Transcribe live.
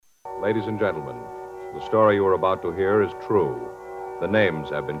Ladies and gentlemen, the story you are about to hear is true. The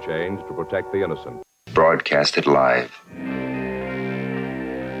names have been changed to protect the innocent. Broadcasted live.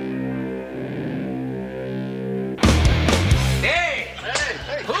 Hey!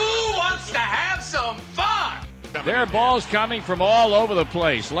 Who wants to have some fun? There are balls coming from all over the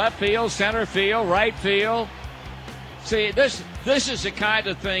place. Left field, center field, right field. See, this is the kind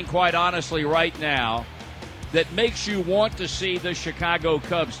of thing, quite honestly, right now, that makes you want to see the Chicago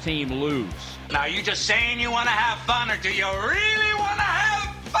Cubs team lose. Now, you just saying you want to have fun, or do you really want to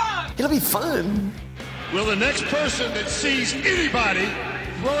have fun? It'll be fun. Will the next person that sees anybody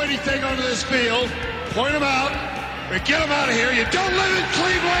throw anything onto this field, point them out, and get them out of here? You don't live in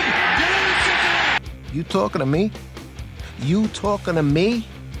Cleveland. You live in Cincinnati. You talking to me? You talking to me?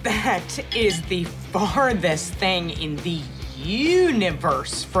 That is the farthest thing in the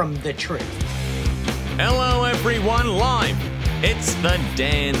universe from the truth. Hello, everyone, live. It's the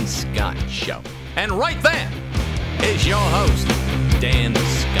Dan Scott Show. And right there is your host, Dan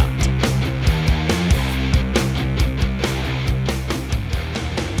Scott.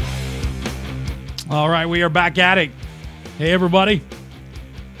 All right, we are back at it. Hey, everybody.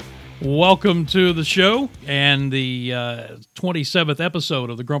 Welcome to the show and the 27th episode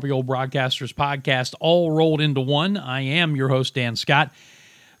of the Grumpy Old Broadcasters podcast, all rolled into one. I am your host, Dan Scott.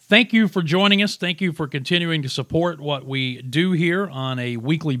 Thank you for joining us. Thank you for continuing to support what we do here on a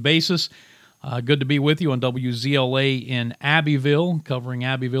weekly basis. Good to be with you on WZLA in Abbeville, covering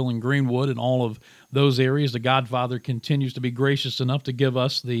Abbeville and Greenwood and all of those areas. The Godfather continues to be gracious enough to give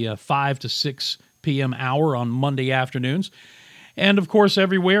us the 5 to 6 p.m. hour on Monday afternoons. And, of course,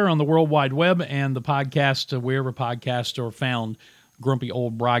 everywhere on the World Wide Web and the podcast, wherever podcasts are found. Grumpy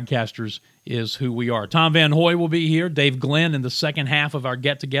Old Broadcasters is who we are. Tom Van Hoy will be here. Dave Glenn in the second half of our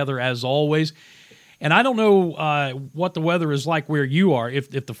get-together, as always. And I don't know what the weather is like where you are. If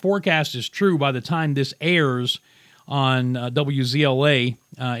the forecast is true, by the time this airs on WZLA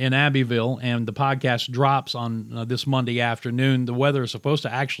in Abbeville and the podcast drops on this Monday afternoon, the weather is supposed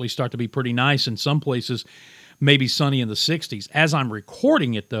to actually start to be pretty nice in some places, maybe sunny in the 60s. As I'm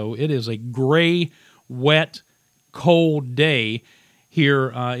recording it, though, it is a gray, wet, cold day here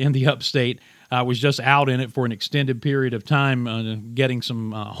in the upstate. I was just out in it for an extended period of time getting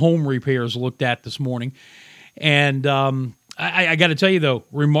some home repairs looked at this morning. And I got to tell you, though,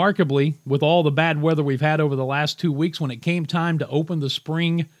 remarkably, with all the bad weather we've had over the last 2 weeks, when it came time to open the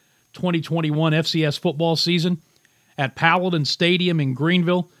spring 2021 FCS football season at Paladin Stadium in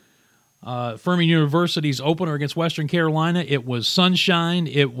Greenville, Furman University's opener against Western Carolina, it was sunshine,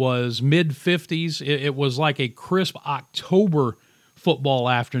 it was mid-50s, it was like a crisp October football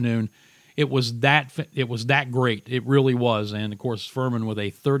afternoon. It was that great. It really was. And, of course, Furman with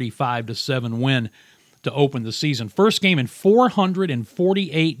a 35-7 win to open the season. First game in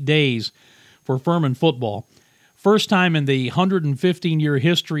 448 days for Furman football. First time in the 115-year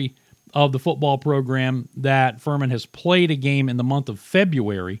history of the football program that Furman has played a game in the month of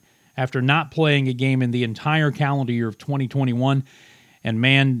February after not playing a game in the entire calendar year of 2021. And,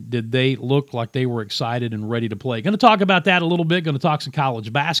 man, did they look like they were excited and ready to play. Going to talk about that a little bit. Going to talk some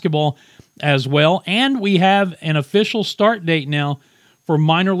college basketball as well. And we have an official start date now for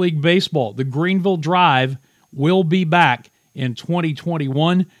minor league baseball. The Greenville Drive will be back in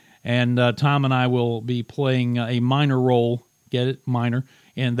 2021. And Tom and I will be playing a minor role, get it, minor,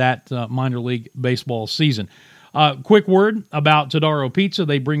 in that minor league baseball season. Quick word about Todaro Pizza.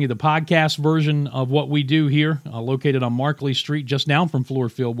 They bring you the podcast version of what we do here, located on Markley Street, just down from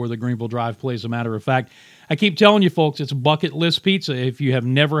Fluor Field, where the Greenville Drive plays, as a matter of fact. I keep telling you, folks, it's a bucket list pizza. If you have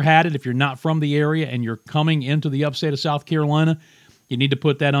never had it, if you're not from the area and you're coming into the upstate of South Carolina, you need to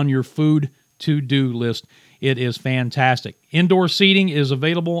put that on your food to-do list. It is fantastic. Indoor seating is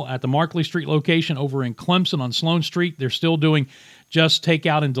available at the Markley Street location over in Clemson on Sloan Street. They're still doing just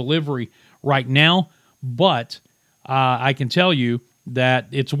takeout and delivery right now. But I can tell you that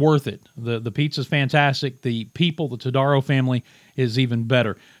it's worth it. The pizza's fantastic. The people, the Todaro family, is even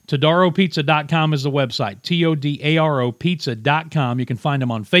better. TodaroPizza.com is the website. Todaro Pizza.com. You can find them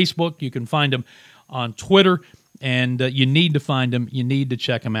on Facebook. You can find them on Twitter. And you need to find them. You need to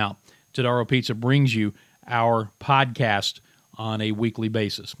check them out. Todaro Pizza brings you our podcast on a weekly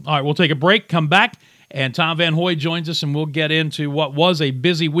basis. All right, we'll take a break, come back, and Tom Van Hoy joins us, and we'll get into what was a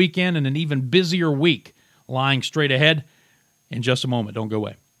busy weekend and an even busier week lying straight ahead in just a moment. Don't go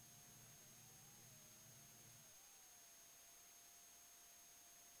away.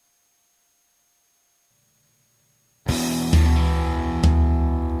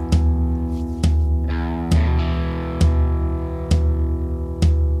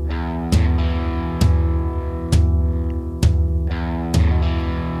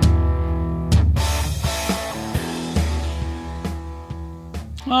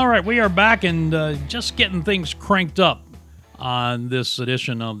 All right, we are back and just getting things cranked up on this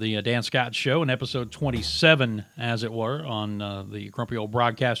edition of the Dan Scott Show, in episode 27, as it were, on the Grumpy Old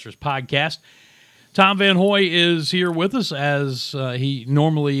Broadcasters podcast. Tom Van Hoy is here with us, as he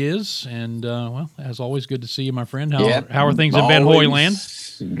normally is, and, well, as always, good to see you, my friend. How are things in Van Hoy land?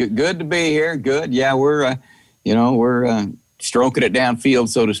 Good to be here. Good. Yeah, we're stroking it downfield,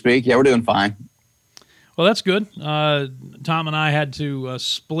 so to speak. Yeah, we're doing fine. Well, that's good. Tom and I had to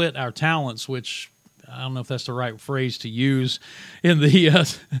split our talents, which I don't know if that's the right phrase to use in the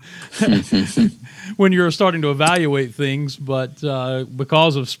when you're starting to evaluate things, but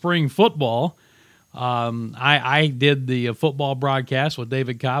because of spring football, I did the football broadcast with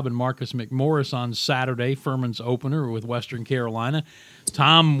David Cobb and Marcus McMorris on Saturday, Furman's opener with Western Carolina.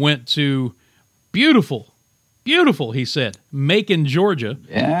 Tom went to beautiful, he said, Macon, Georgia,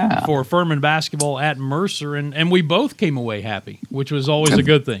 for Furman basketball at Mercer, and we both came away happy, which was always a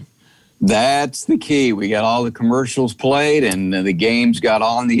good thing. That's the key. We got all the commercials played, and the games got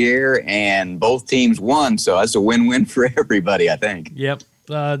on the air, and both teams won, so that's a win-win for everybody, I think. Yep.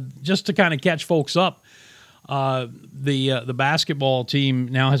 Just to kind of catch folks up, the basketball team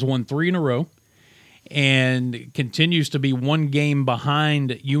now has won 3 in a row and continues to be 1 game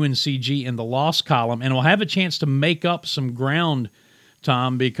behind UNCG in the loss column, and will have a chance to make up some ground,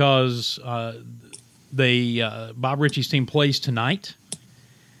 Tom, because Bob Ritchie's team plays tonight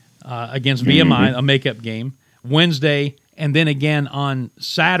against VMI, a makeup game, Wednesday, and then again on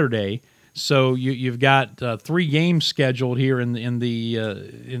Saturday. So you've got 3 games scheduled here in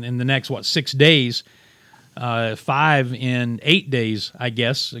the next 6 days, 5 in 8 days, I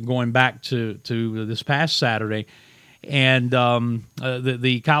guess, going back to this past Saturday, and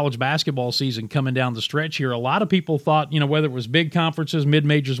the college basketball season coming down the stretch here. A lot of people thought, whether it was big conferences, mid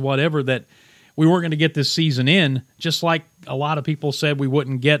majors, whatever, that we weren't going to get this season in. Just like a lot of people said we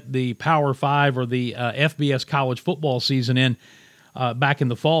wouldn't get the Power 5 or the FBS college football season in back in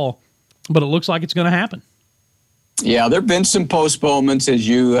the fall. But it looks like it's going to happen. Yeah, there have been some postponements, as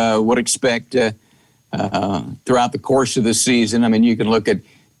you would expect throughout the course of the season. I mean, you can look at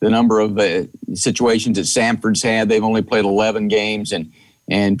the number of situations that Samford's had. They've only played 11 games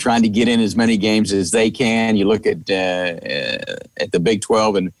and trying to get in as many games as they can. You look at the Big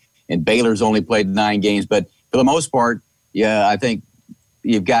 12, and Baylor's only played 9 games. But for the most part, yeah, I think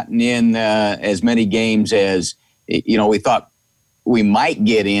you've gotten in as many games as, we thought we might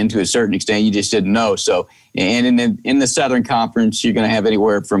get in to a certain extent. You just didn't know. So, and in the Southern Conference, you're going to have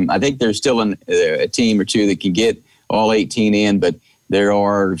anywhere from, I think there's still a team or two that can get all 18 in, but there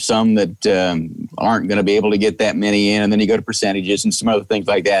are some that aren't going to be able to get that many in. And then you go to percentages and some other things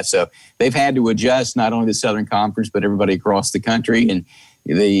like that. So they've had to adjust not only the Southern Conference, but everybody across the country. And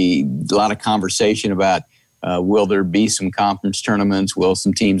a lot of conversation about will there be some conference tournaments? Will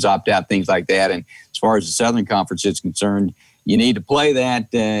some teams opt out? Things like that. And as far as the Southern Conference is concerned, you need to play that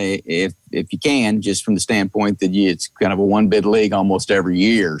if you can, just from the standpoint that it's kind of a one-bid league almost every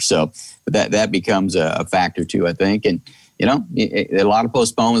year. So that becomes a factor too, I think. And, a lot of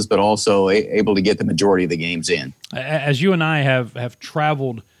postponements, but also able to get the majority of the games in. As you and I have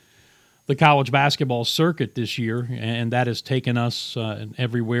traveled the college basketball circuit this year, and that has taken us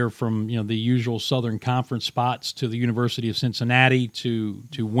everywhere from the usual Southern Conference spots to the University of Cincinnati to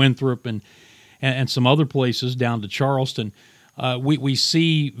Winthrop and some other places down to Charleston. We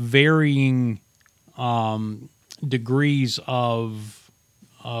see varying degrees of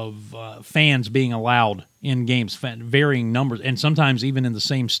fans being allowed in games, varying numbers, and sometimes even in the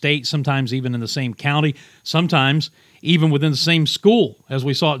same state, sometimes even in the same county, sometimes even within the same school, as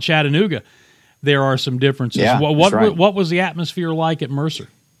we saw at Chattanooga. There are some differences. Yeah, what was the atmosphere like at Mercer?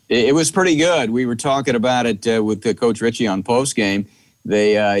 It was pretty good. We were talking about it with Coach Ritchie on postgame.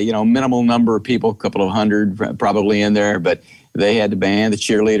 They, minimal number of people, a couple of hundred probably in there, but they had the band, the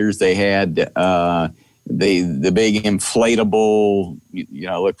cheerleaders. They had the big inflatable,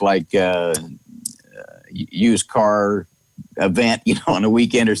 looked like used car event, on a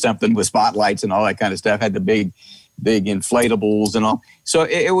weekend or something with spotlights and all that kind of stuff. Had the big inflatables and all. So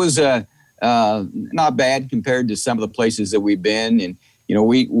it was not bad compared to some of the places that we've been. And,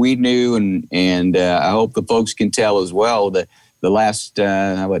 we knew, and I hope the folks can tell as well, that the last, 2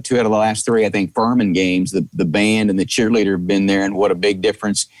 out of the last 3, I think, Furman games, the band and the cheerleader have been there, and what a big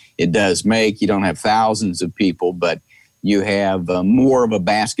difference it does make. You don't have thousands of people, but you have more of a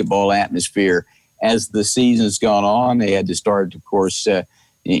basketball atmosphere. As the season's gone on, they had to start, of course,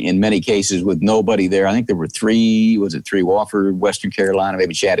 in many cases with nobody there. I think there were 3, Wofford, Western Carolina,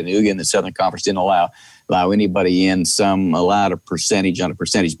 maybe Chattanooga, and the Southern Conference didn't allow anybody in. Some allowed a percentage on a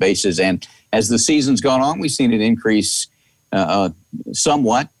percentage basis. And as the season's gone on, we've seen it increase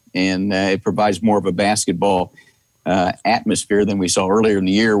somewhat, and it provides more of a basketball atmosphere than we saw earlier in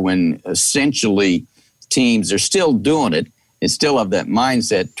the year when essentially teams are still doing it. It's still of that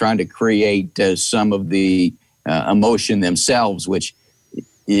mindset, trying to create some of the emotion themselves, which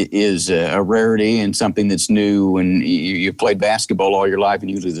is a rarity and something that's new. And you've played basketball all your life,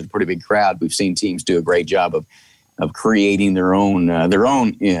 and usually there's a pretty big crowd. We've seen teams do a great job of creating their own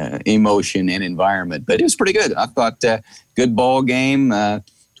emotion and environment. But it was pretty good. I thought good ball game,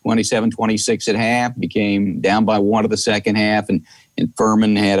 27-26 at half, became down by one of the second half, and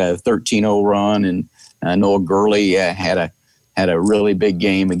Furman had a 13-0 run, and Noah Gurley had a really big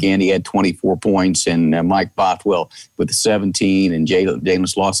game. Again, he had 24 points, and Mike Bothwell with 17, and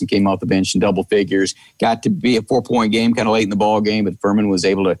Jalen Lawson came off the bench in double figures. Got to be a 4-point game kind of late in the ball game, but Furman was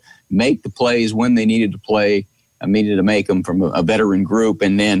able to make the plays when they needed to play. Needed to make them from a veteran group.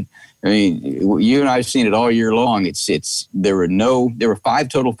 And then, I mean, you and I have seen it all year long. There were 5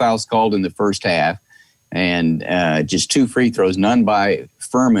 total fouls called in the first half, and just 2 free throws, none by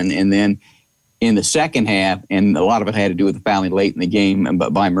Furman. And then in the second half, and a lot of it had to do with the fouling late in the game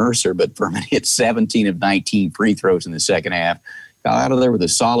by Mercer, but Furman hit 17 of 19 free throws in the second half. Got out of there with a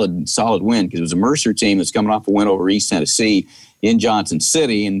solid win, because it was a Mercer team that's coming off a win over East Tennessee in Johnson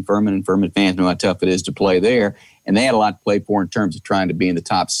City, and Furman fans know how tough it is to play there. And they had a lot to play for in terms of trying to be in the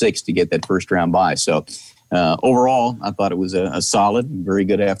top 6 to get that first round bye. So overall, I thought it was a solid, very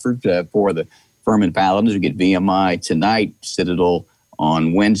good effort for the Furman Paladins. We get VMI tonight, Citadel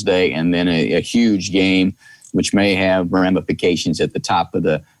on Wednesday, and then a huge game, which may have ramifications at the top of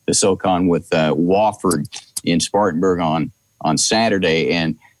the SoCon with Wofford in Spartanburg on Saturday.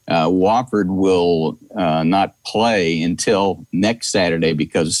 And Wofford will not play until next Saturday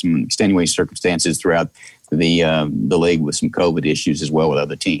because of some extenuating circumstances throughout the league with some COVID issues as well with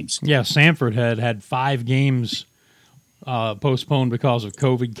other teams. Yeah, Sanford had 5 games postponed because of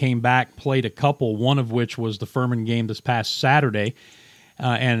COVID, came back, played a couple, one of which was the Furman game this past Saturday.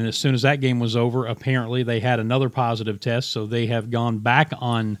 And as soon as that game was over, apparently they had another positive test, so they have gone back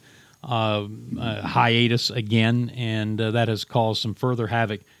on hiatus again, and that has caused some further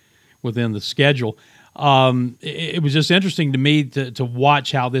havoc within the schedule. It was just interesting to me to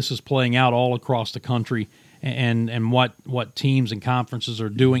watch how this is playing out all across the country, and what teams and conferences are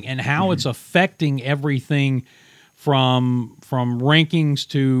doing, and how it's affecting everything from rankings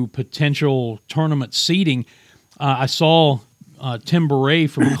to potential tournament seeding. I saw Tim Beret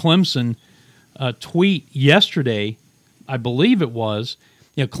from Clemson tweet yesterday, I believe it was.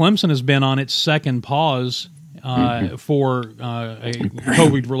 Clemson has been on its second pause for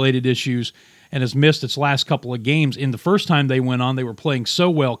COVID-related issues, and has missed its last couple of games. In the first time they went on, they were playing so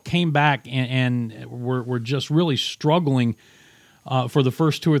well, came back and were just really struggling for the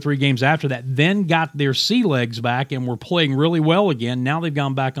first 2 or 3 games after that, then got their sea legs back and were playing really well again. Now they've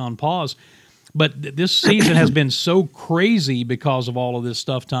gone back on pause. But this season has been so crazy because of all of this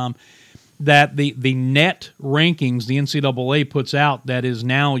stuff, Tom, that the net rankings the NCAA puts out that is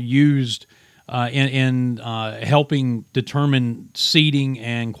now used in helping determine seeding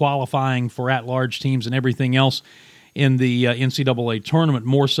and qualifying for at-large teams and everything else in the NCAA tournament,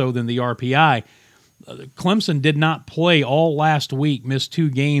 more so than the RPI. Clemson did not play all last week, missed 2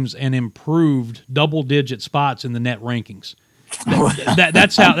 games, and improved double-digit spots in the net rankings.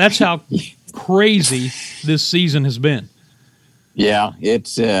 That's how crazy this season has been. Yeah,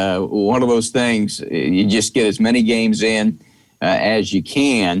 it's one of those things. You just get as many games in as you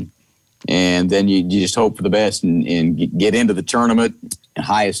can, and then you just hope for the best and get into the tournament,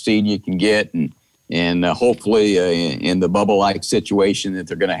 highest seed you can get, and hopefully in the bubble-like situation that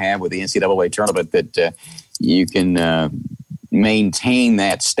they're going to have with the NCAA tournament, that you can maintain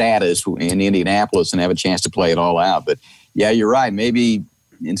that status in Indianapolis and have a chance to play it all out. But yeah, you're right. Maybe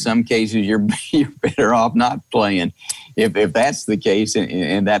in some cases you're better off not playing if that's the case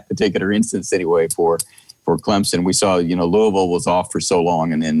in that particular instance anyway for Clemson. We saw, Louisville was off for so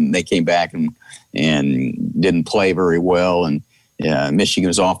long, and then they came back and didn't play very well, and Michigan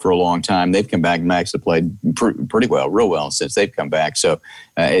was off for a long time. They've come back and actually played pretty well, real well since they've come back. So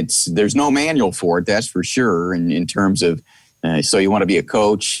there's no manual for it, that's for sure, in terms of so you want to be a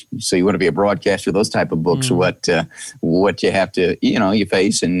coach, so you want to be a broadcaster, those type of books, what you have to, you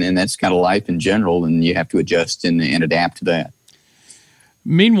face, and that's kind of life in general, and you have to adjust and adapt to that.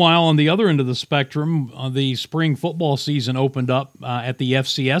 Meanwhile, on the other end of the spectrum, the spring football season opened up at the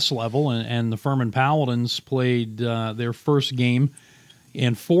FCS level, and the Furman Paladins played their first game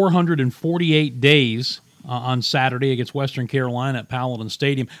in 448 days on Saturday against Western Carolina at Paladin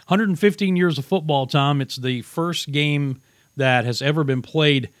Stadium. 115 years of football, Tom. It's the first game that has ever been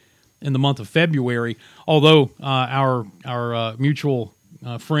played in the month of February. Although our mutual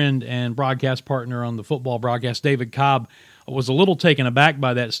friend and broadcast partner on the football broadcast, David Cobb, was a little taken aback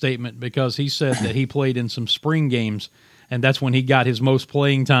by that statement because he said that he played in some spring games, and that's when he got his most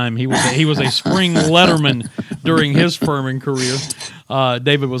playing time. He was a spring letterman during his Furman career.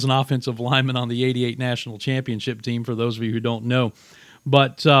 David was an offensive lineman on the '88 national championship team, for those of you who don't know.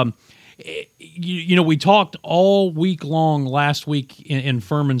 But we talked all week long last week in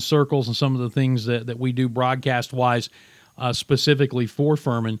Furman circles and some of the things that we do broadcast-wise, specifically for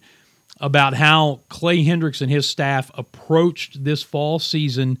Furman, about how Clay Hendricks and his staff approached this fall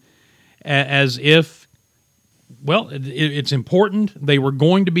season as if, well, it's important. They were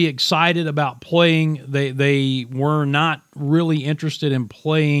going to be excited about playing. They were not really interested in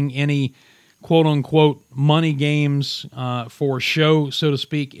playing any quote-unquote money games for show, so to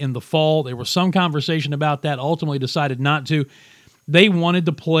speak, in the fall. There was some conversation about that, ultimately decided not to. They wanted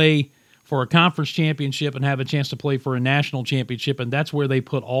to play for a conference championship and have a chance to play for a national championship, and that's where they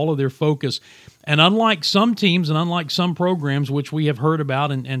put all of their focus. And unlike some teams and unlike some programs, which we have heard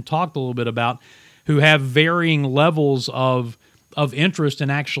about and talked a little bit about, who have varying levels of interest in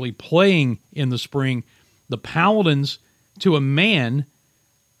actually playing in the spring, the Paladins, to a man,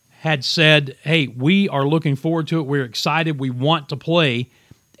 had said, hey, we are looking forward to it. We're excited. We want to play.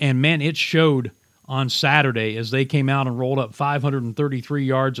 And, man, it showed on Saturday as they came out and rolled up 533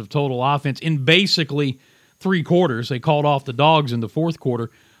 yards of total offense in basically 3 quarters. They called off the Dogs in the fourth quarter.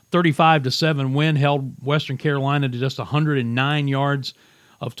 35-7 win held Western Carolina to just 109 yards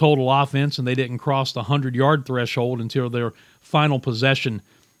of total offense, and they didn't cross the 100-yard threshold until their final possession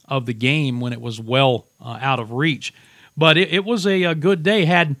of the game when it was well out of reach. But it was a good day.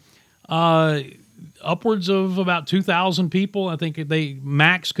 Had upwards of about 2,000 people. I think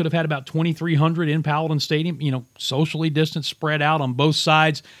max could have had about 2,300 in Paladin Stadium, socially distanced, spread out on both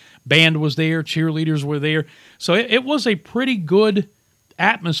sides. Band was there, cheerleaders were there. So it was a pretty good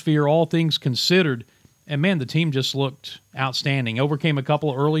atmosphere, all things considered. And, man, the team just looked outstanding. Overcame a couple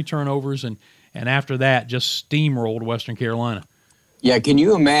of early turnovers, and after that just steamrolled Western Carolina. Yeah, can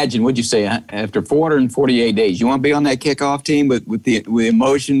you imagine, what'd you say, after 448 days, you want to be on that kickoff team with the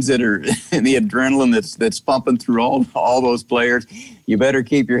emotions that are and the adrenaline that's pumping through all those players? You better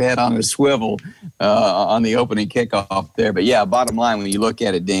keep your head on a swivel on the opening kickoff there. But, yeah, bottom line, when you look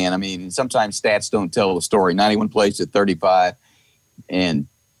at it, Dan, I mean, sometimes stats don't tell the story. 91 plays at 35 and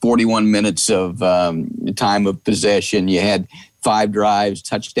 41 minutes of time of possession. You had 5 drives,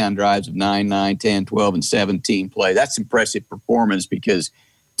 touchdown drives of 9, 10, 12, and 17 play. That's impressive performance because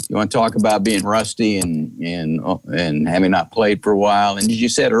you want to talk about being rusty and having not played for a while. And as you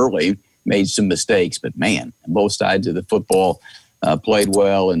said early, made some mistakes, but man, both sides of the football played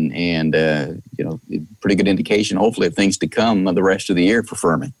well and pretty good indication, hopefully, of things to come the rest of the year for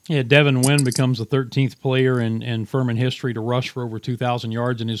Furman. Yeah, Devin Wynn becomes the 13th player in Furman history to rush for over 2,000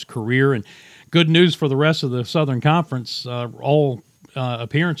 yards in his career. And good news for the rest of the Southern Conference, all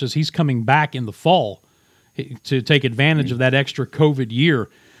appearances, he's coming back in the fall to take advantage of that extra COVID year.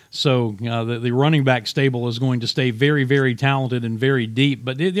 So the running back stable is going to stay very, very talented and very deep.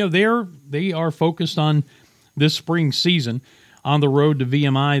 But they are focused on this spring season, on the road to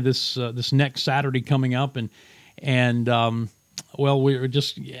VMI this next Saturday coming up, and it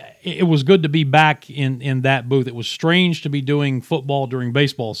was good to be back in that booth. It was strange to be doing football during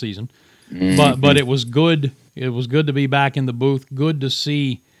baseball season, but it was good. It was good to be back in the booth. Good to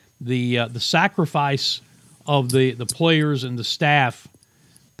see the sacrifice of the players and the staff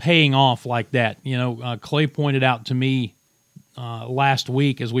paying off like that. Clay pointed out to me last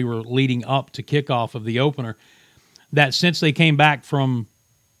week as we were leading up to kickoff of the opener that since they came back from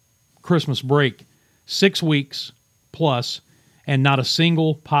Christmas break, 6 weeks plus, and not a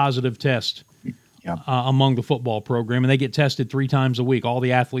single positive test among the football program, and they get tested 3 times a week. All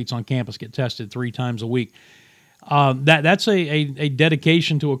the athletes on campus get tested 3 times a week. That's a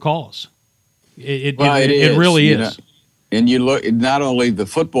dedication to a cause. It really is. And you look at not only the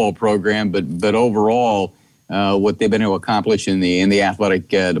football program, but overall, what they've been able to accomplish in the athletic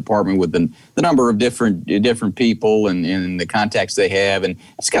department with the number of different people and the contacts they have, and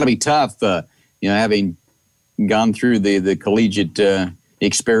it's got to be tough, having gone through the collegiate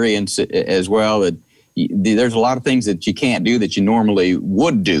experience as well. That there's a lot of things that you can't do that you normally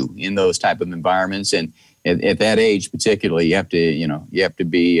would do in those type of environments, and at that age particularly, you have to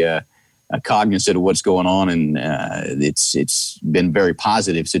be cognizant of what's going on, and it's been a very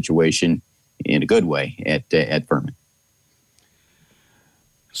positive situation in a good way at Furman.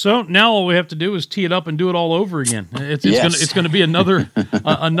 So now all we have to do is tee it up and do it all over again. It's going to be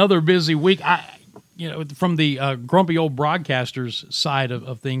another busy week. from the grumpy old broadcasters side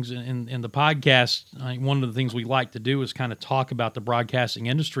of things in the podcast, one of the things we like to do is kind of talk about the broadcasting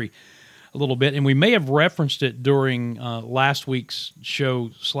industry a little bit, and we may have referenced it during last week's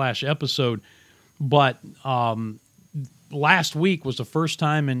show/episode, but last week was the first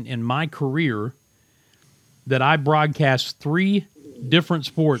time in my career that I broadcast 3 different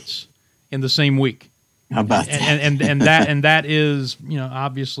sports in the same week. How about that? And that is,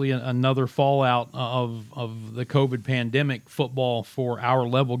 obviously another fallout of the COVID pandemic, football for our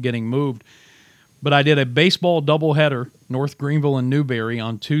level getting moved. But I did a baseball doubleheader, North Greenville and Newberry,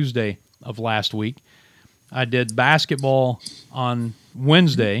 on Tuesday of last week. I did basketball on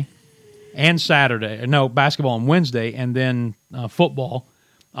Wednesday and Saturday. No, basketball on Wednesday, and then football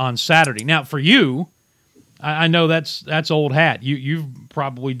on Saturday. Now, for you, I know that's old hat. You've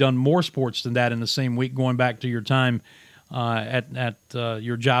probably done more sports than that in the same week, going back to your time at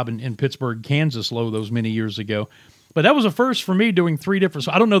your job in Pittsburgh, Kansas, those many years ago. But that was a first for me, doing 3 different.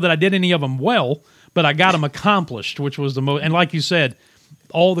 So I don't know that I did any of them well, but I got them accomplished, which was the most. And like you said,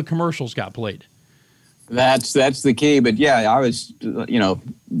 all the commercials got played. That's the key. But yeah, I was,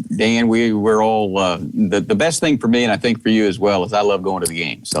 Dan, we're all the best thing for me, and I think for you as well, is I love going to the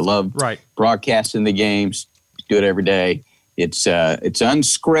games. I love broadcasting the games. Do it every day. It's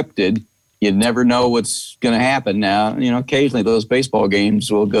unscripted. You never know what's going to happen. Now, occasionally those baseball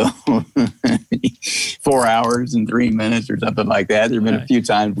games will go 4 hours and 3 minutes or something like that. There have been a few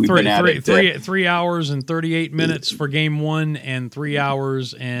times we've been at it. 3 hours and 38 minutes for game 1 and 3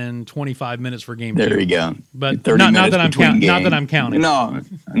 hours and 25 minutes for game 2. There you go. But not that I'm counting.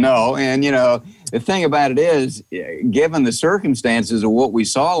 No. And, the thing about it is, given the circumstances of what we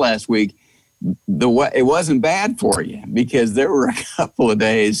saw last week, it wasn't bad for you, because there were a couple of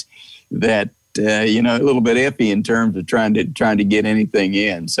days that a little bit iffy in terms of trying to get anything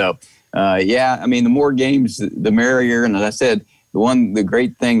in. So the more games the merrier. And as I said, the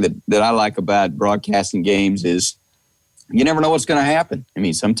great thing that I like about broadcasting games is you never know what's going to happen. I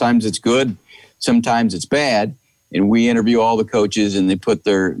mean, sometimes it's good, sometimes it's bad, and we interview all the coaches, and they put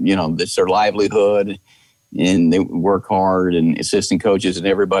their their livelihood, and they work hard, and assistant coaches and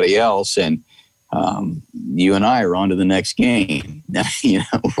everybody else, and you and I are on to the next game.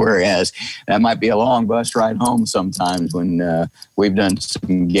 Whereas that might be a long bus ride home sometimes when we've done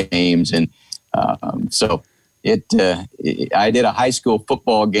some games. And so I did a high school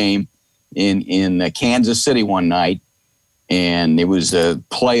football game in Kansas City one night, and it was a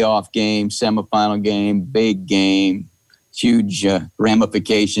playoff game, semifinal game, big game, huge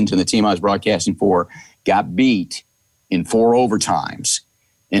ramifications. And the team I was broadcasting for got beat in 4 overtimes.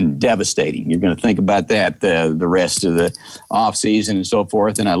 And devastating. You're going to think about that the rest of the off season and so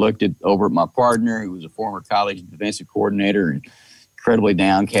forth. And I looked over at my partner, who was a former college defensive coordinator, and incredibly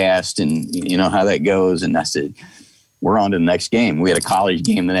downcast, and you know how that goes. And I said, we're on to the next game. We had a college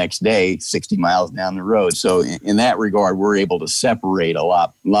game the next day, 60 miles down the road. So in that regard, we're able to separate a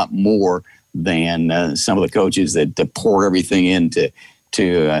lot more than some of the coaches that pour everything into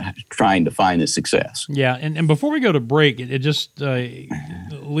trying to find the success. Yeah, and before we go to break, it just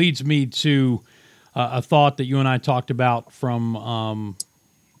leads me to a thought that you and I talked about from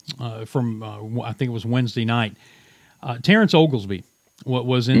I think it was Wednesday night. Terrence Oglesby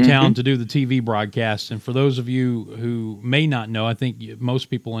was in town to do the TV broadcast, and for those of you who may not know, I think most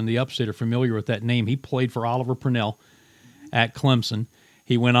people in the upstate are familiar with that name. He played for Oliver Purnell at Clemson.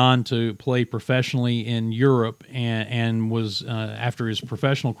 He went on to play professionally in Europe, and was after his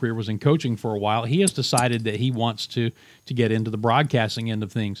professional career was in coaching for a while. He has decided that he wants to get into the broadcasting end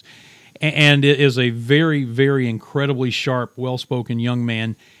of things, and it is a very, very incredibly sharp, well-spoken young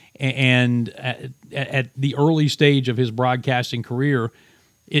man. And at the early stage of his broadcasting career,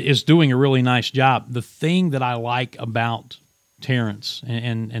 is doing a really nice job. The thing that I like about Terrence,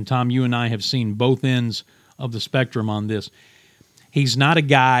 and Tom, you and I have seen both ends of the spectrum on this. He's not a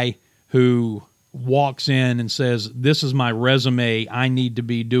guy who walks in and says, this is my resume, I need to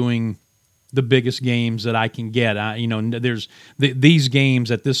be doing the biggest games that I can get. There's these games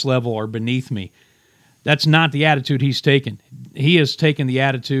at this level are beneath me. That's not the attitude he's taken. He has taken the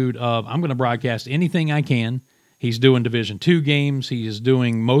attitude of, I'm going to broadcast anything I can. He's doing Division II games. He is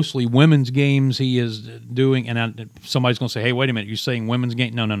doing mostly women's games. He is doing, and somebody's going to say, hey, wait a minute, you're saying women's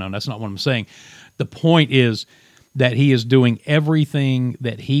game? No, that's not what I'm saying. The point is that he is doing everything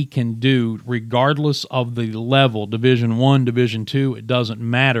that he can do, regardless of the level, Division I, Division II, it doesn't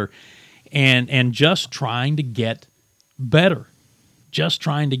matter, and just trying to get better,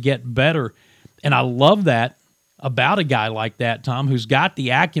 And I love that about a guy like that, Tom, who's got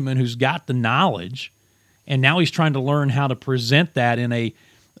the acumen, who's got the knowledge, and now he's trying to learn how to present that in a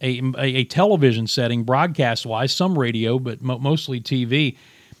a television setting, broadcast-wise, some radio, but mostly TV.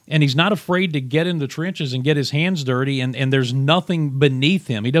 And he's not afraid to get in the trenches and get his hands dirty, and there's nothing beneath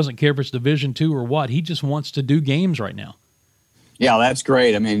him. He doesn't care if it's Division II or what. He just wants to do games right now. Yeah, that's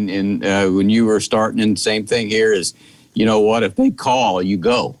great. I mean, when you were starting, and same thing here is, you know what, if they call, you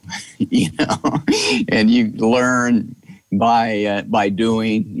go, and you learn by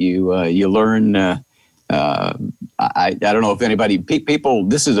doing. You learn. I don't know if anybody, people,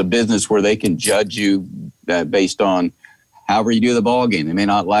 this is a business where they can judge you based on however you do the ball game. They may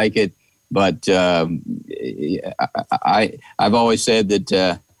not like it, but I've always said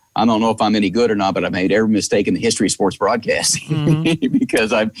that I don't know if I'm any good or not, but I've made every mistake in the history of sports broadcasting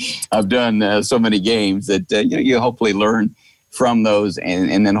because I've done so many games that you hopefully learn from those,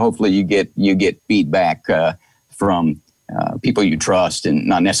 and then hopefully you get feedback from people you trust and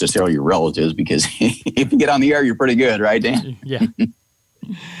not necessarily your relatives, because if you get on the air, you're pretty good, right, Dan? Yeah.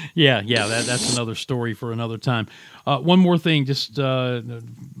 That's another story for another time. One more thing, just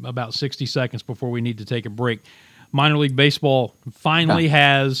about 60 seconds before we need to take a break. Minor League Baseball finally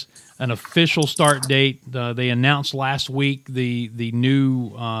has an official start date. They announced last week the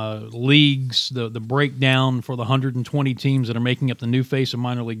new leagues, the breakdown for the 120 teams that are making up the new face of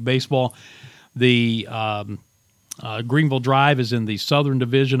Minor League Baseball. The Greenville Drive is in the Southern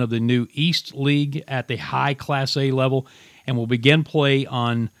Division of the new East League at the high Class A level, and will begin play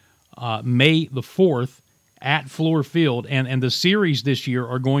on May the 4th at Fluor Field. And the series this year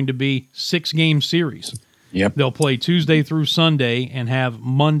are going to be 6-game series. Yep. They'll play Tuesday through Sunday and have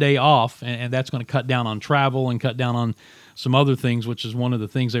Monday off, and that's going to cut down on travel and cut down on some other things, which is one of the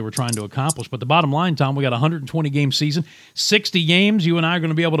things they were trying to accomplish. But the bottom line, Tom, we got a 120-game season, 60 games. You and I are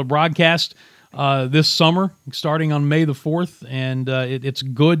going to be able to broadcast this summer, starting on May the 4th, and it's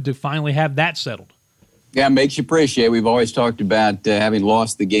good to finally have that settled. Yeah, it makes you appreciate. We've always talked about having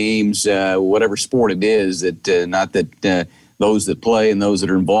lost the games, whatever sport it is, that not that those that play and those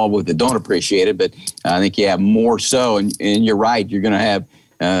that are involved with it don't appreciate it, but I think you have more so. And you're right, you're going to have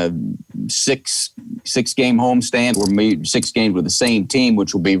six-game homestand or maybe 6 games with the same team,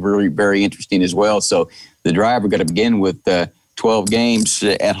 which will be very, very interesting as well. So the drive, we're going to begin with 12 games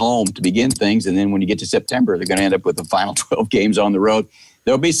at home to begin things, and then when you get to September, they're going to end up with the final 12 games on the road.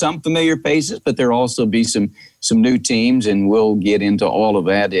 There'll be some familiar faces, but there'll also be some new teams, and we'll get into all of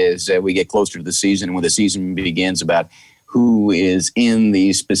that as we get closer to the season and when the season begins, about who is in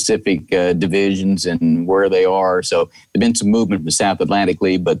these specific divisions and where they are. So there's been some movement in the South Atlantic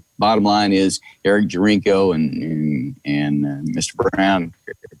League, but bottom line is Eric Jarinko and Mr.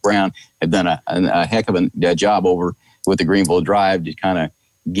 Brown have done a heck of a job over with the Greenville Drive to kind of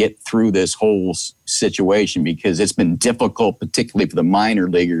get through this whole situation, because it's been difficult, particularly for the minor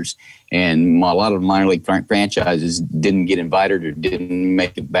leaguers, and a lot of minor league franchises didn't get invited or didn't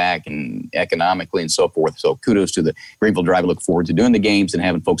make it back, and economically and so forth. So kudos to the Greenville Drive. I look forward to doing the games and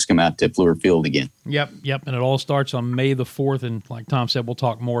having folks come out to Fluor Field again. Yep. And it all starts on May the 4th, and like Tom said, we'll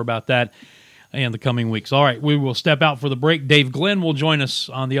talk more about that in the coming weeks. All right, we will step out for the break. Dave Glenn will join us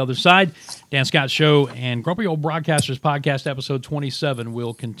on the other side. Dan Scott Show and Grumpy Old Broadcasters Podcast, episode 27,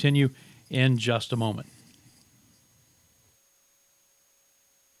 will continue in just a moment.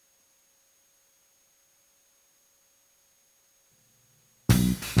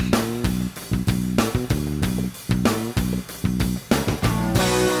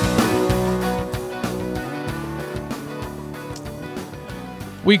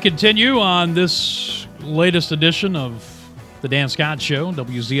 We continue on this latest edition of the Dan Scott Show,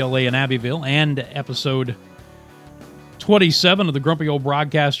 WZLA in Abbeville, and episode 27 of the Grumpy Old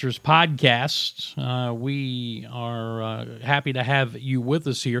Broadcasters podcast. We are happy to have you with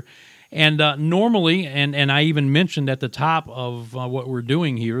us here. And normally, and I even mentioned at the top of what we're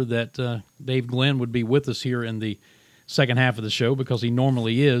doing here, that Dave Glenn would be with us here in the second half of the show, because he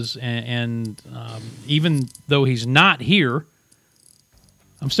normally is. And even though he's not here,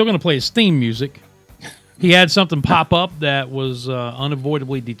 I'm still going to play his theme music. He had something pop up that was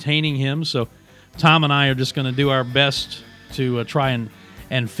unavoidably detaining him, so Tom and I are just going to do our best to try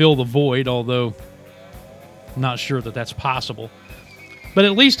and fill the void, although I'm not sure that that's possible. But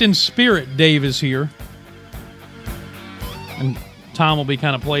at least in spirit, Dave is here. And Tom will be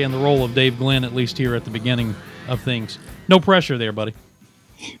kind of playing the role of Dave Glenn, at least here at the beginning of things. No pressure there, buddy.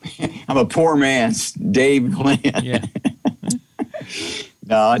 I'm a poor man's Dave Glenn. Yeah.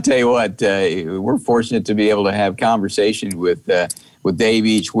 No, I tell you what, we're fortunate to be able to have conversation with Dave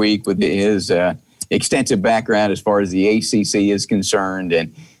each week, with his extensive background as far as the ACC is concerned.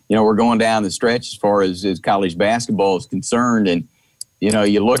 And, we're going down the stretch as far as college basketball is concerned. And,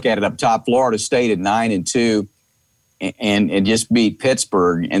 you look at it up top, Florida State at 9-2. and just beat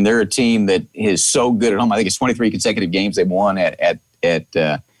Pittsburgh. And they're a team that is so good at home. I think it's 23 consecutive games they've won at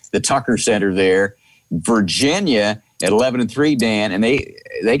the Tucker Center there. Virginia at 11-3, Dan, and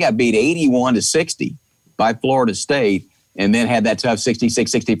they got beat 81-60 by Florida State, and then had that tough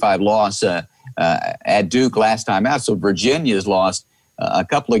 66-65 loss at Duke last time out. So Virginia's lost a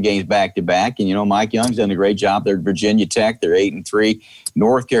couple of games back-to-back. And, Mike Young's done a great job there at Virginia Tech. They're 8-3.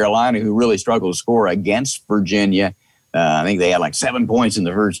 North Carolina, who really struggled to score against Virginia, I think they had like 7 points in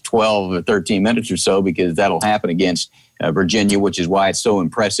the first 12 or 13 minutes or so, because that'll happen against Virginia, which is why it's so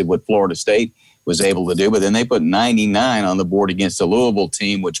impressive what Florida State was able to do. But then they put 99 on the board against the Louisville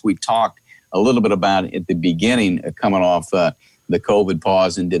team, which we talked a little bit about at the beginning, coming off the COVID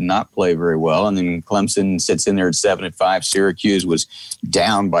pause, and did not play very well. And then Clemson sits in there at 7-5. Syracuse was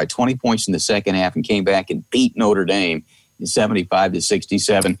down by 20 points in the second half and came back and beat Notre Dame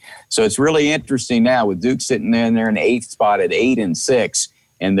 75-67. So it's really interesting now with Duke sitting there in the 8th spot at 8-6,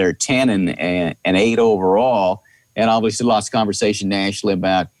 and they're 10-8 overall. And obviously lots of conversation nationally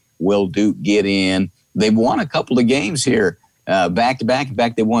about, will Duke get in? They've won a couple of games here back to back. In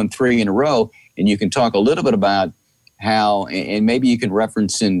fact, they won 3 in a row. And you can talk a little bit about how, and maybe you can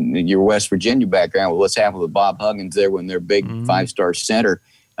reference in your West Virginia background, what's happened with Bob Huggins there when their big 5-star center,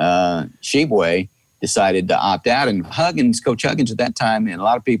 Sheboy, decided to opt out. And Coach Huggins at that time, and a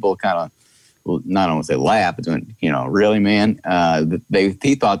lot of people kind of, well, not only say laugh, but really, man,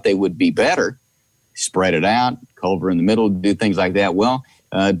 he thought they would be better, spread it out, Culver in the middle, do things like that. Well,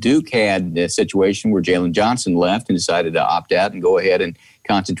 Duke had a situation where Jalen Johnson left and decided to opt out and go ahead and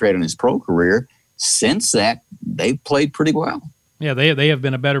concentrate on his pro career. Since that, they've played pretty well. Yeah, they have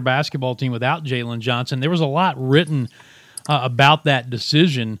been a better basketball team without Jalen Johnson. There was a lot written about that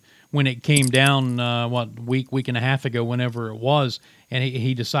decision when it came down, week and a half ago, whenever it was, and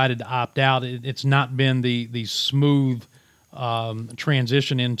he decided to opt out. It's not been the smooth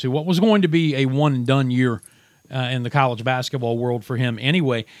transition into what was going to be a one-and-done year in the college basketball world for him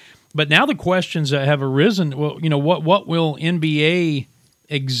anyway. But now the questions that have arisen, well, what will NBA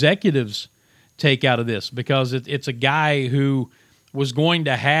executives take out of this? Because it's a guy who was going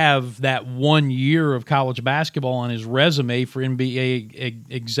to have that 1 year of college basketball on his resume for NBA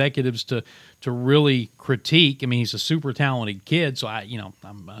executives to really critique. I mean, he's a super talented kid, so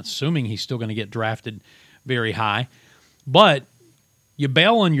I'm assuming he's still going to get drafted very high. But you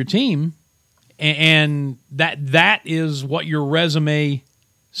bail on your team, and that is what your resume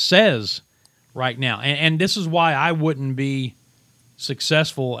says right now. And this is why I wouldn't be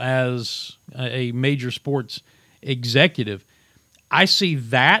successful as a major sports executive. I see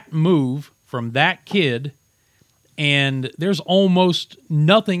that move from that kid, and there's almost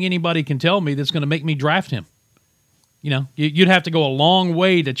nothing anybody can tell me that's going to make me draft him. You'd have to go a long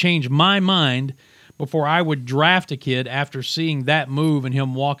way to change my mind before I would draft a kid after seeing that move and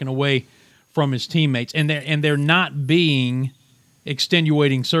him walking away from his teammates. And they're not being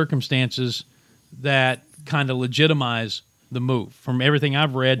extenuating circumstances that kind of legitimize the move. From everything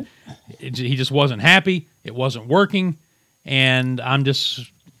I've read, he just wasn't happy. It wasn't working. And I'm just,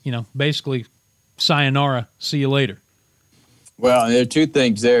 basically, sayonara, see you later. Well, there are two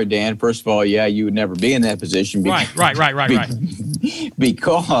things there, Dan. First of all, you would never be in that position. Right.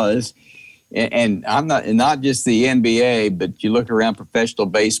 Because, and I'm not just the NBA, but you look around professional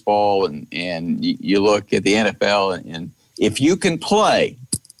baseball and you look at the NFL, and if you can play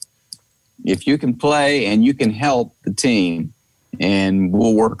and you can help the team, and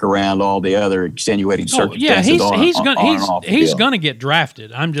we'll work around all the other extenuating circumstances. He's going to get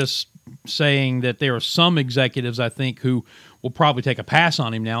drafted. I'm just saying that there are some executives, I think, who will probably take a pass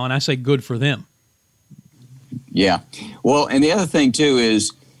on him now, and I say good for them. Yeah. Well, and the other thing, too,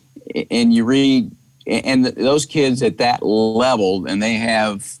 is, and you read, and those kids at that level, and they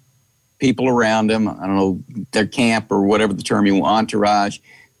have people around them, I don't know, their camp or whatever the term you want, entourage,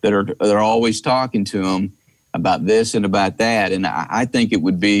 that are always talking to them about this and about that. And I think it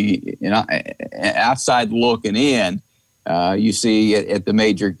would be, outside looking in, you see at the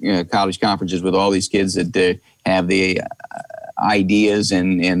major college conferences with all these kids that have the ideas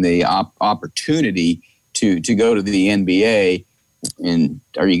and the opportunity to go to the NBA. And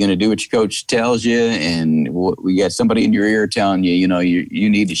are you going to do what your coach tells you? And we got somebody in your ear telling you, you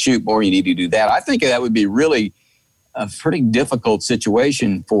need to shoot more, you need to do that. I think that would be really a pretty difficult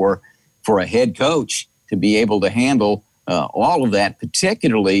situation for a head coach to be able to handle all of that,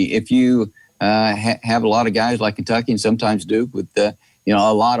 particularly if you have a lot of guys like Kentucky and sometimes Duke with a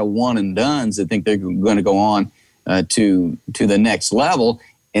lot of one and dones that think they're going to go on to the next level.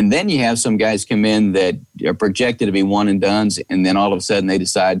 And then you have some guys come in that are projected to be one and dones, and then all of a sudden they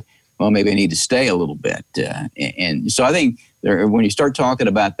decide, well, maybe I need to stay a little bit. And so I think when you start talking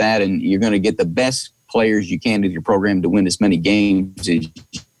about that, and you're going to get the best players you can to your program to win as many games as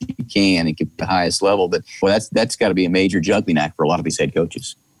you can and get the highest level, that's got to be a major juggling act for a lot of these head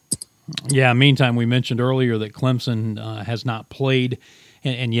coaches. Yeah, meantime, we mentioned earlier that Clemson has not played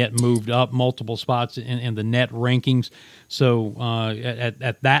and yet moved up multiple spots in the net rankings. So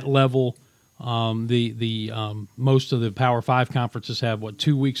at that level, the most of the Power 5 conferences have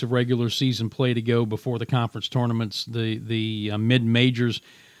 2 weeks of regular season play to go before the conference tournaments. The mid majors,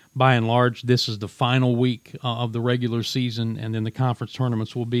 by and large, this is the final week of the regular season, and then the conference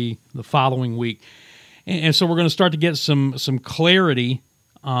tournaments will be the following week. And so we're going to start to get some clarity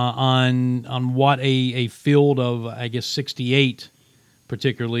on what a field of, I guess, 68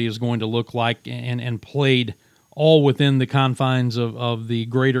 particularly is going to look like, and played all within the confines of the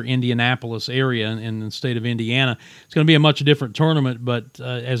greater Indianapolis area in the state of Indiana. It's going to be a much different tournament, but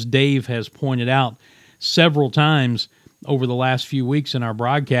as Dave has pointed out several times over the last few weeks in our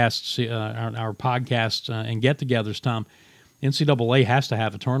broadcasts, our podcasts and get-togethers, Tom, NCAA has to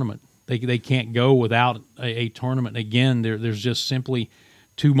have a tournament. They can't go without a tournament. Again, there's just simply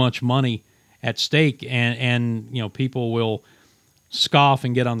too much money at stake, and people will scoff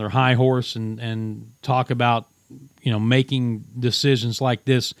and get on their high horse and talk about making decisions like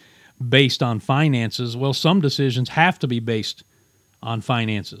this based on finances. Well, some decisions have to be based on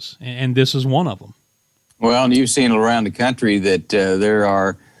finances, and this is one of them. Well, and you've seen around the country that there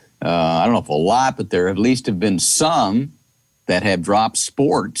are, I don't know if a lot, but there at least have been some that have dropped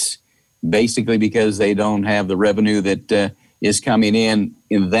sports basically because they don't have the revenue that is coming in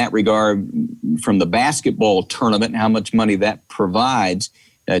that regard from the basketball tournament and how much money that provides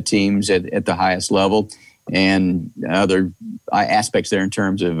teams at the highest level, and other aspects there in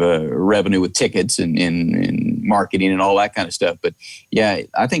terms of revenue with tickets and marketing and all that kind of stuff. But yeah,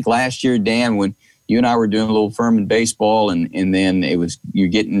 I think last year, Dan, when you and I were doing a little Furman baseball, and then you're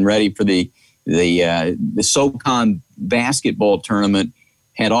getting ready for the SoCon basketball tournament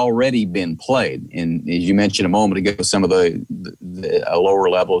had already been played, and as you mentioned a moment ago, some of the lower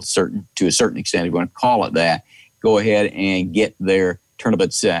level, to a certain extent, if you want to call it that, go ahead and get their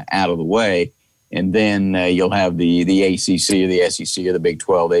tournaments out of the way, and then you'll have the ACC or the SEC or the Big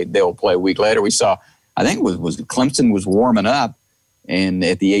 12. They'll play a week later. We saw, I think it was Clemson was warming up and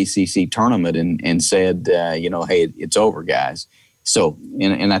at the ACC tournament and said, hey, it's over, guys. So,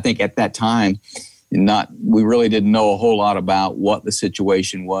 and I think at that time, we really didn't know a whole lot about what the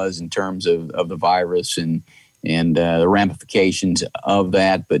situation was in terms of the virus and the ramifications of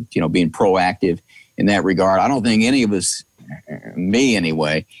that, but being proactive in that regard. I don't think any of us, me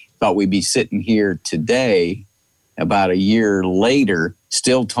anyway, thought we'd be sitting here today about a year later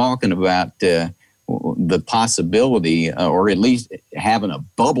still talking about the possibility or at least having a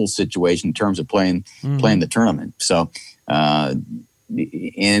bubble situation in terms of playing the tournament. So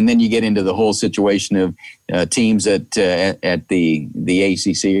and then you get into the whole situation of teams at the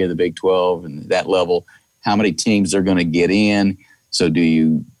ACC or the Big 12 and that level, how many teams are going to get in. So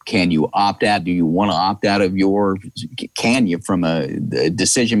can you opt out? Do you want to opt out of can you from a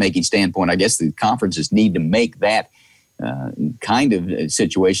decision-making standpoint? I guess the conferences need to make that kind of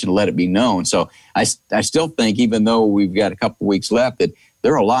situation to let it be known. So I still think, even though we've got a couple of weeks left, that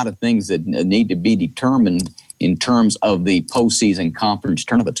there are a lot of things that need to be determined in terms of the postseason conference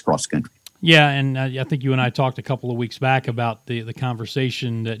tournaments across the country. Yeah, and I think you and I talked a couple of weeks back about the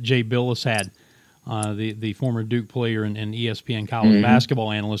conversation that Jay Billis had, the former Duke player and ESPN college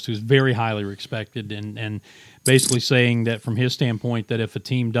basketball analyst, who's very highly respected, and basically saying that from his standpoint that if a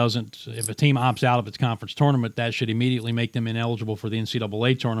team opts out of its conference tournament, that should immediately make them ineligible for the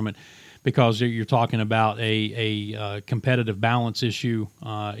NCAA tournament, because you're talking about a competitive balance issue,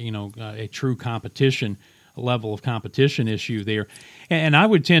 a true competition, a level of competition issue there. And I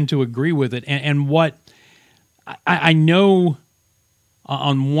would tend to agree with it. And what I know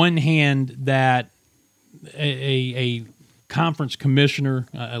on one hand that a conference commissioner,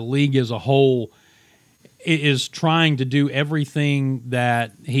 a league as a whole, is trying to do everything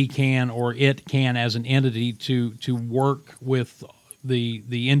that he can or it can as an entity to work with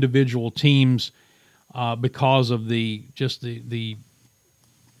the individual teams because of the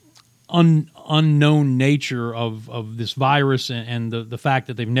unknown nature of this virus and the fact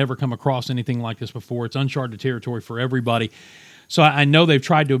that they've never come across anything like this before. It's uncharted territory for everybody. So I know they've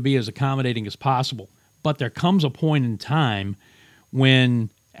tried to be as accommodating as possible, but there comes a point in time when,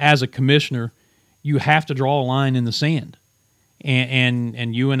 as a commissioner, you have to draw a line in the sand.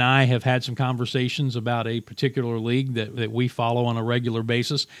 And you and I have had some conversations about a particular league that we follow on a regular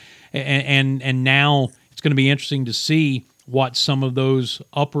basis. And now it's going to be interesting to see what some of those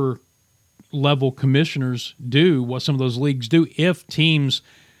upper level commissioners do, what some of those leagues do, if teams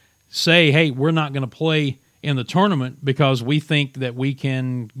say, hey, we're not going to play in the tournament because we think that we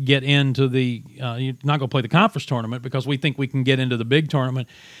can get into the you're not going to play the conference tournament because we think we can get into the big tournament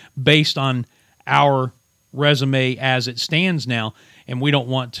based on our resume as it stands now, and we don't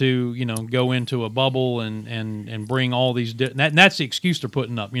want to, go into a bubble and bring all these and that's the excuse they're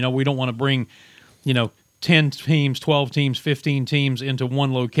putting up. We don't want to bring 10 teams, 12 teams, 15 teams into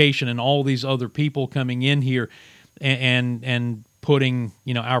one location and all these other people coming in here and putting,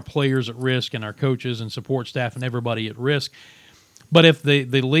 our players at risk and our coaches and support staff and everybody at risk. But if the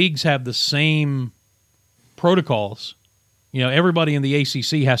leagues have the same protocols, everybody in the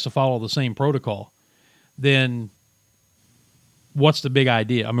ACC has to follow the same protocol, then what's the big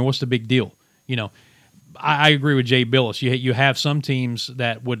idea? I mean, what's the big deal? I agree with Jay Billis. You have some teams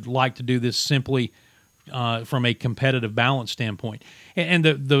that would like to do this simply from a competitive balance standpoint. And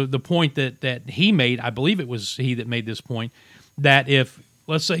the point that he made, I believe it was he that made this point, that if,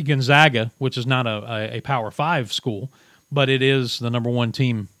 let's say, Gonzaga, which is not a Power 5 school, but it is the number one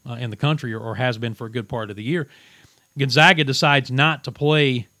team in the country or has been for a good part of the year, Gonzaga decides not to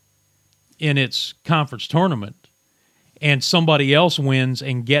play in its conference tournament and somebody else wins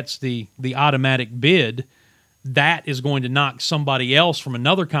and gets the automatic bid, that is going to knock somebody else from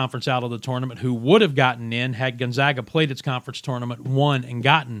another conference out of the tournament who would have gotten in had Gonzaga played its conference tournament, won, and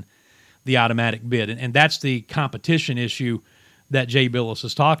gotten the automatic bid. And that's the competition issue that Jay Billis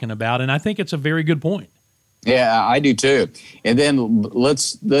is talking about, and I think it's a very good point. Yeah, I do too. And then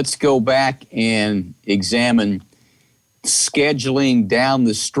let's go back and examine scheduling down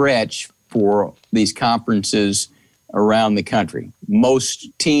the stretch for these conferences around the country. Most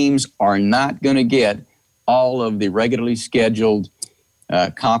teams are not going to get all of the regularly scheduled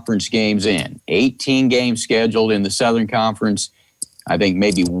conference games in. 18 games scheduled in the Southern Conference. I think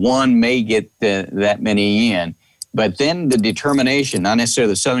maybe one may get that many in. But then the determination, not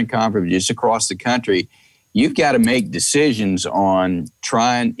necessarily the Southern Conference, but just across the country, you've got to make decisions on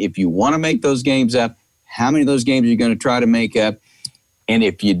trying, if you want to make those games up, how many of those games are you going to try to make up? And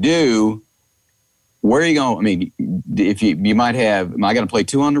if you do, where are you going? I mean, if you might have, am I going to play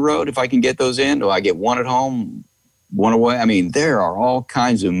 2 on the road if I can get those in? Do I get 1 at home, 1 away? I mean, there are all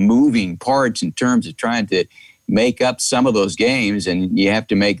kinds of moving parts in terms of trying to make up some of those games, and you have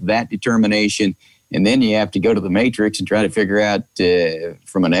to make that determination. And then you have to go to the matrix and try to figure out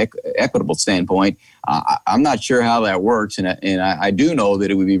from an equitable standpoint. I'm not sure how that works, and I do know that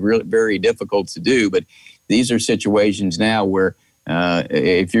it would be really very difficult to do. But these are situations now where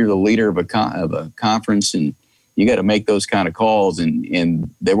if you're the leader of a conference and you got to make those kind of calls, and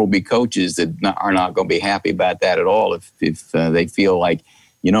there will be coaches that are not going to be happy about that at all if they feel like,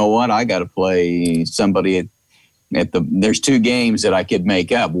 you know what, I got to play somebody there's 2 games that I could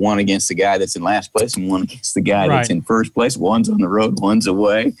make up, one against the guy that's in last place and one against the guy that's in first place. One's on the road, one's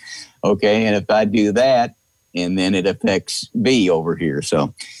away. Okay, and if I do that, and then it affects B over here.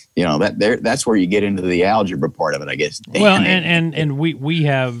 So, that's where you get into the algebra part of it, I guess. Well, and we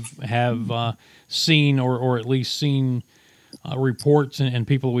have seen or at least seen reports and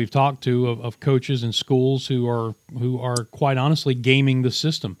people we've talked to of coaches and schools who are quite honestly gaming the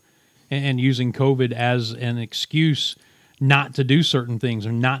system and using COVID as an excuse not to do certain things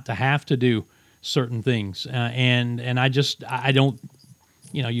or not to have to do certain things. And I don't,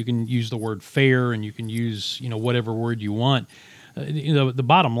 you can use the word fair and you can use, whatever word you want. The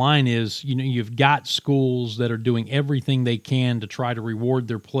bottom line is, you've got schools that are doing everything they can to try to reward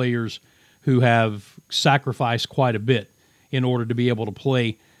their players who have sacrificed quite a bit in order to be able to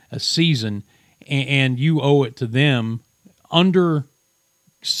play a season, and you owe it to them under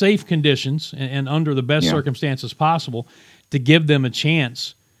safe conditions and under the best circumstances possible to give them a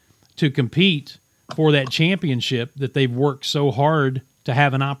chance to compete for that championship that they've worked so hard to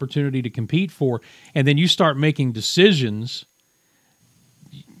have an opportunity to compete for. And then you start making decisions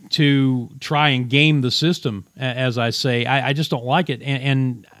to try and game the system, as I say. I just don't like it.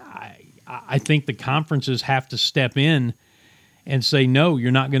 And I think the conferences have to step in and say, no,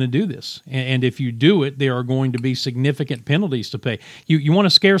 you're not going to do this. And if you do it, there are going to be significant penalties to pay. You want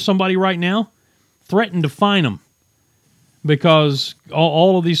to scare somebody right now? Threaten to fine them. Because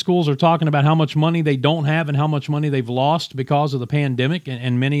all of these schools are talking about how much money they don't have and how much money they've lost because of the pandemic,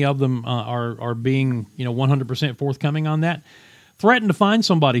 and many of them are being 100% forthcoming on that. Threaten to fine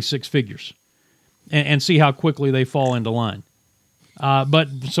somebody 6 figures and see how quickly they fall into line. But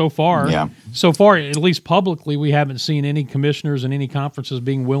so far, at least publicly, we haven't seen any commissioners and any conferences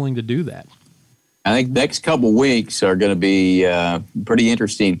being willing to do that. I think the next couple weeks are going to be pretty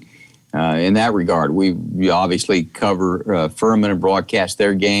interesting in that regard. We obviously cover Furman and broadcast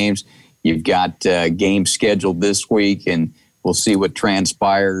their games. You've got games scheduled this week, and we'll see what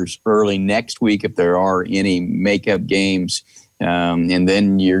transpires early next week if there are any makeup games. And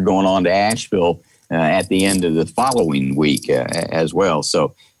then you're going on to Asheville at the end of the following week as well.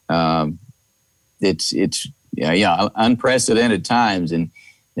 So it's unprecedented times. And,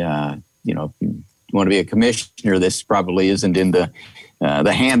 you want to be a commissioner, this probably isn't in the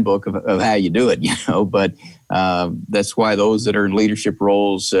handbook of how you do it, but that's why those that are in leadership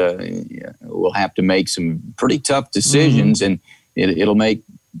roles will have to make some pretty tough decisions, and it'll make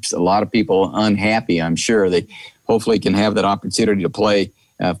a lot of people unhappy. I'm sure they hopefully can have that opportunity to play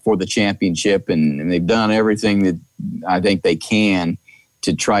for the championship, and they've done everything that I think they can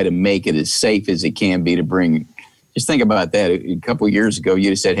to try to make it as safe as it can be to bring. Just think about that. A couple of years ago, you'd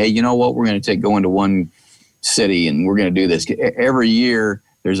have said, hey, you know what? We're going to go into one city and we're going to do this. Every year,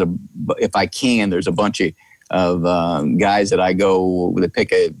 there's a bunch of guys that I go to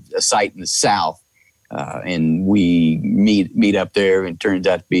pick a site in the South, and we meet up there, and it turns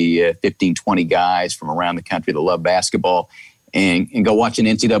out to be 15, 20 guys from around the country that love basketball and go watch an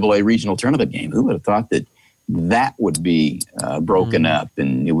NCAA regional tournament game. Who would have thought that would be broken up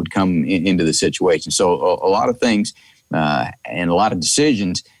and it would come into the situation? So a lot of things and a lot of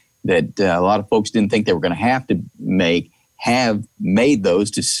decisions that a lot of folks didn't think they were going to have to make have made those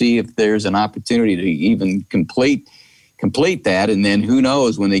to see if there's an opportunity to even complete that. And then who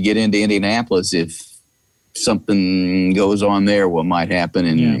knows when they get into Indianapolis if something goes on there, what might happen.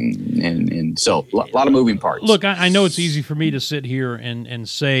 And so a lot of moving parts. Look, I know it's easy for me to sit here and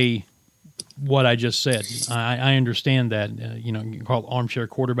say what I just said. I understand that. You can call it armchair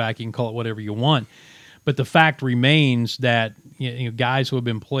quarterback, you can call it whatever you want. But the fact remains that guys who have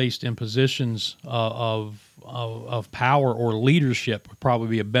been placed in positions of power or leadership would probably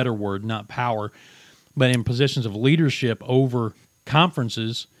be a better word, not power, but in positions of leadership over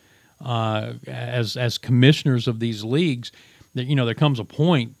conferences as commissioners of these leagues, that there comes a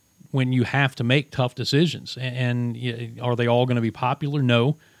point when you have to make tough decisions. And are they all going to be popular?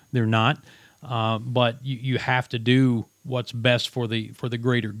 No, they're not. But you have to do what's best for the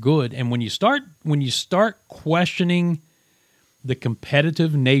greater good. And when you start questioning the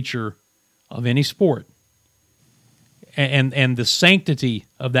competitive nature of any sport and the sanctity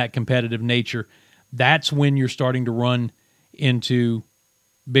of that competitive nature, that's when you're starting to run into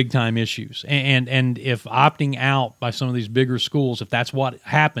big time issues. And if opting out by some of these bigger schools, if that's what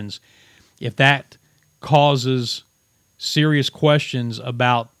happens, if that causes serious questions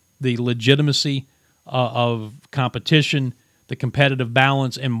about the legitimacy of competition, the competitive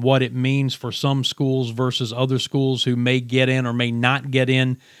balance, and what it means for some schools versus other schools who may get in or may not get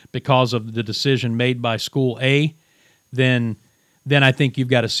in because of the decision made by school A, then I think you've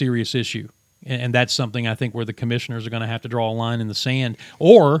got a serious issue. And that's something I think where the commissioners are going to have to draw a line in the sand.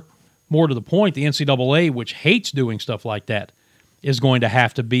 Or, more to the point, the NCAA, which hates doing stuff like that, is going to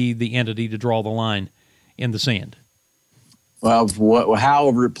have to be the entity to draw the line in the sand. Well,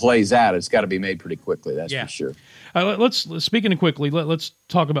 however it plays out, it's got to be made pretty quickly. That's for sure. Speaking of quickly, let's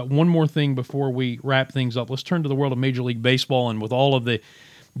talk about one more thing before we wrap things up. Let's turn to the world of Major League Baseball, and with all of the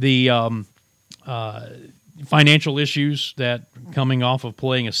financial issues that coming off of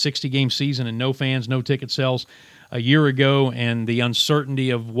playing a 60-game season and no fans, no ticket sales a year ago, and the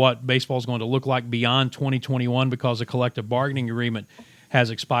uncertainty of what baseball is going to look like beyond 2021 because the collective bargaining agreement has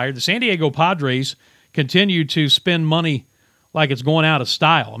expired. The San Diego Padres continue to spend money like it's going out of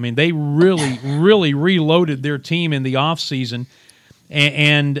style. I mean, they really, really reloaded their team in the offseason.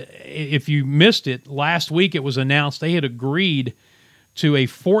 And if you missed it, last week it was announced they had agreed to a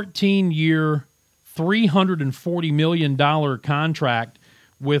 14-year, $340 million contract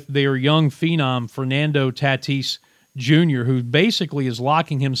with their young phenom, Fernando Tatis Jr., who basically is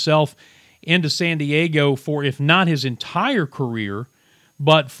locking himself into San Diego for, if not his entire career,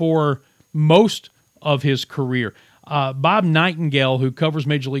 but for most of his career. Bob Nightingale, who covers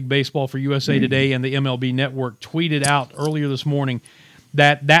Major League Baseball for USA Today and the MLB Network, tweeted out earlier this morning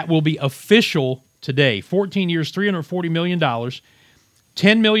that will be official today. 14 years, $340 million,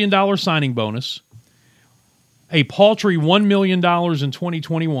 $10 million signing bonus, a paltry $1 million in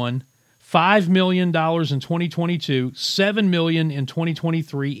 2021, $5 million in 2022, $7 million in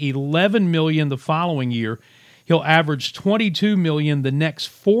 2023, $11 million the following year. He'll average $22 million the next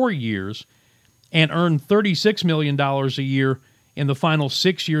 4 years and earn $36 million a year in the final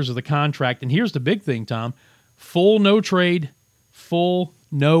 6 years of the contract. And here's the big thing, Tom. Full no trade, full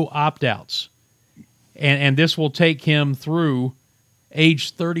no opt-outs. And this will take him through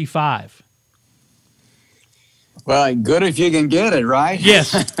age 35. Well, good if you can get it, right?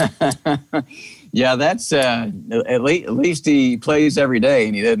 Yes. Yeah, that's at least he plays every day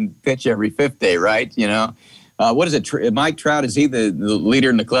and he doesn't pitch every fifth day, right? What is it? Mike Trout, is he the leader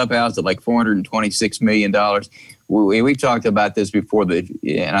in the clubhouse at like $426 million? We talked about this before,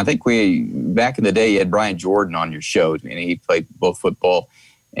 and I think back in the day, you had Brian Jordan on your show, and he played both football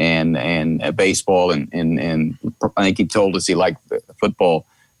and baseball, and I think he told us he liked football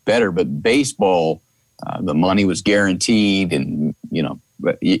better, but baseball, the money was guaranteed, and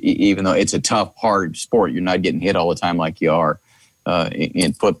even though it's a tough, hard sport, you're not getting hit all the time like you are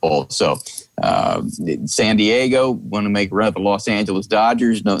in football. So San Diego want to make a run at the Los Angeles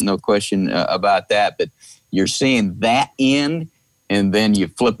Dodgers, no question about that. But you're seeing that end, and then you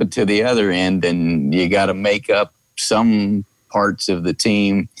flip it to the other end, and you got to make up some parts of the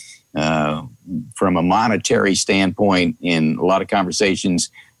team from a monetary standpoint. In a lot of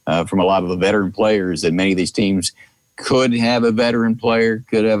conversations from a lot of the veteran players, that many of these teams could have a veteran player,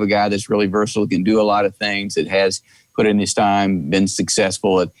 could have a guy that's really versatile, can do a lot of things, that has put in his time, been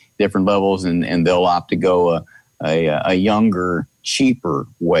successful at different levels, and they'll opt to go a younger, cheaper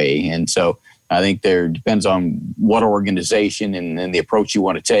way. And so I think there depends on what organization and the approach you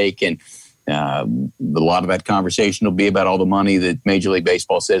want to take. And a lot of that conversation will be about all the money that Major League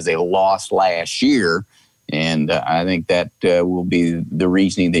Baseball says they lost last year. And I think that will be the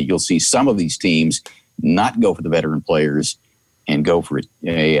reasoning that you'll see some of these teams not go for the veteran players and go for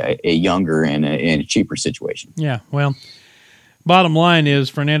a younger and a cheaper situation. Yeah, well, bottom line is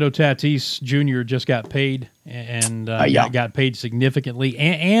Fernando Tatis Jr. just got paid and got paid significantly.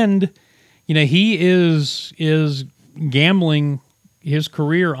 And he is gambling his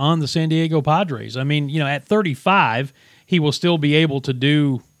career on the San Diego Padres. I mean, at 35, he will still be able to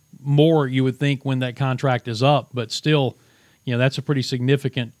do more, you would think, when that contract is up. But still, that's a pretty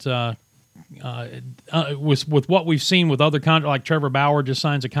significant with what we've seen with other contracts. Like Trevor Bauer just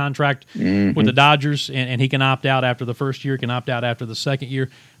signs a contract with the Dodgers, and he can opt out after the first year, can opt out after the second year.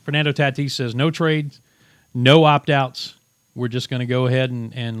 Fernando Tatis says no trades, no opt-outs. We're just going to go ahead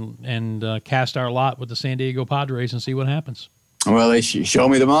and cast our lot with the San Diego Padres and see what happens. Well, they show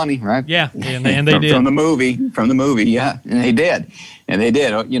me the money, right? Yeah, and they did. From the movie, yeah, and they did.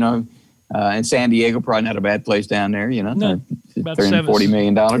 And San Diego, probably not a bad place down there, No, about $340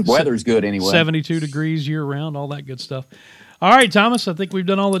 million. Weather's good anyway. 72 degrees year-round, all that good stuff. All right, Thomas, I think we've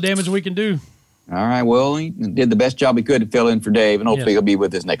done all the damage we can do. All right, well, he did the best job he could to fill in for Dave, and hopefully he'll be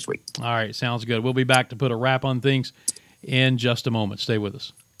with us next week. All right, sounds good. We'll be back to put a wrap on things in just a moment. Stay with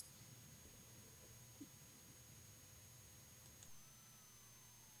us.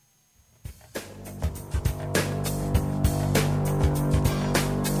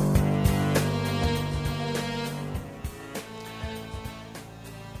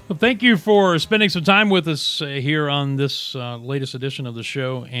 Well, thank you for spending some time with us here on this latest edition of the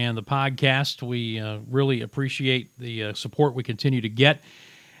show and the podcast. We really appreciate the support we continue to get.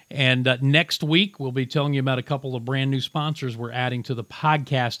 And next week, we'll be telling you about a couple of brand new sponsors we're adding to the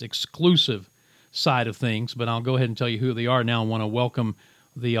podcast exclusive side of things. But I'll go ahead and tell you who they are now. I want to welcome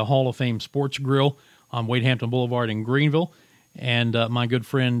the Hall of Fame Sports Grill on Wade Hampton Boulevard in Greenville, and my good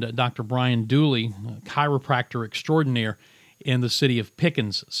friend Dr. Brian Dooley, chiropractor extraordinaire in the city of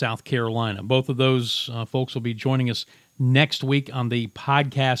Pickens, South Carolina. Both of those folks will be joining us next week on the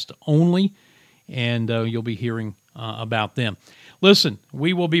podcast only, and you'll be hearing about them. Listen,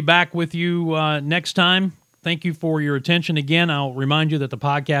 we will be back with you next time. Thank you for your attention again. I'll remind you that the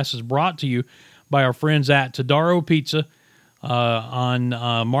podcast is brought to you by our friends at Todaro Pizza on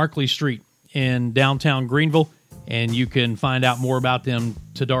Markley Street in downtown Greenville, and you can find out more about them,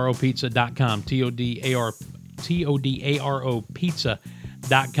 TodaroPizza.com, TODARO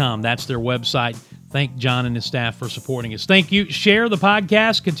Pizza.com. That's their website. Thank John and his staff for supporting us. Thank you. Share the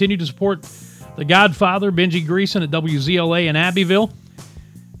podcast. Continue to support the Godfather, Benji Greason at WZLA in Abbeville.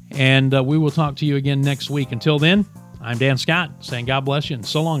 And we will talk to you again next week. Until then, I'm Dan Scott saying God bless you and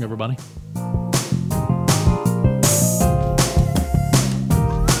so long, everybody.